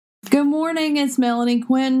Good morning, it's Melanie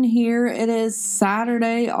Quinn here. It is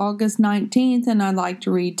Saturday, August 19th, and I'd like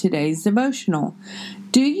to read today's devotional.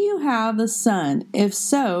 Do you have the Son? If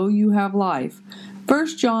so, you have life.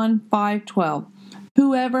 1 John 5:12.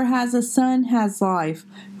 Whoever has a Son has life.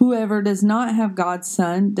 Whoever does not have God's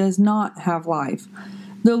Son does not have life.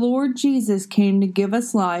 The Lord Jesus came to give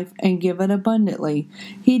us life and give it abundantly.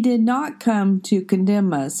 He did not come to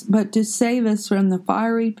condemn us, but to save us from the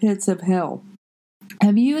fiery pits of hell.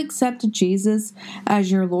 Have you accepted Jesus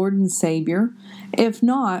as your Lord and Savior? If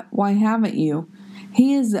not, why haven't you?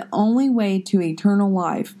 He is the only way to eternal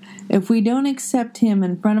life. If we don't accept Him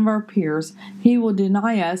in front of our peers, He will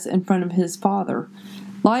deny us in front of His Father.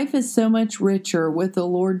 Life is so much richer with the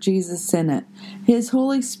Lord Jesus in it. His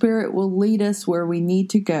Holy Spirit will lead us where we need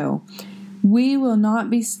to go. We will not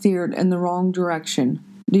be steered in the wrong direction.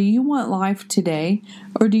 Do you want life today,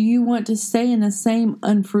 or do you want to stay in the same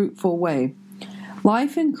unfruitful way?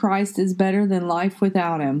 Life in Christ is better than life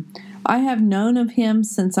without Him. I have known of Him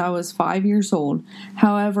since I was 5 years old.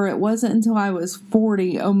 However, it wasn't until I was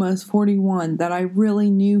 40, almost 41, that I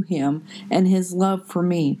really knew Him and His love for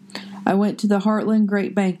me. I went to the Heartland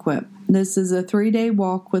Great Banquet. This is a 3-day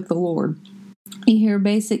walk with the Lord. You hear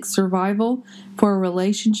basic survival for a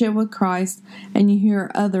relationship with Christ, and you hear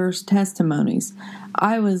others' testimonies.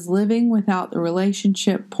 I was living without the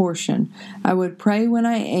relationship portion. I would pray when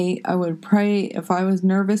I ate. I would pray if I was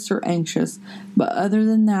nervous or anxious. But other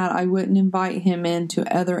than that, I wouldn't invite Him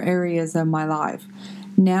into other areas of my life.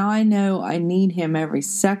 Now I know I need Him every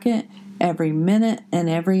second, every minute, and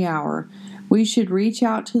every hour. We should reach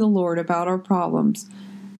out to the Lord about our problems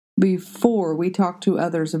before we talk to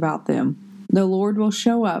others about them. The Lord will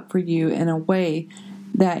show up for you in a way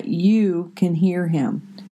that you can hear Him.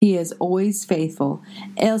 He is always faithful.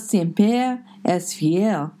 El siempre es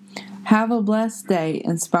fiel. Have a blessed day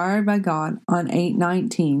inspired by God on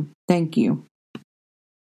 8/19. Thank you.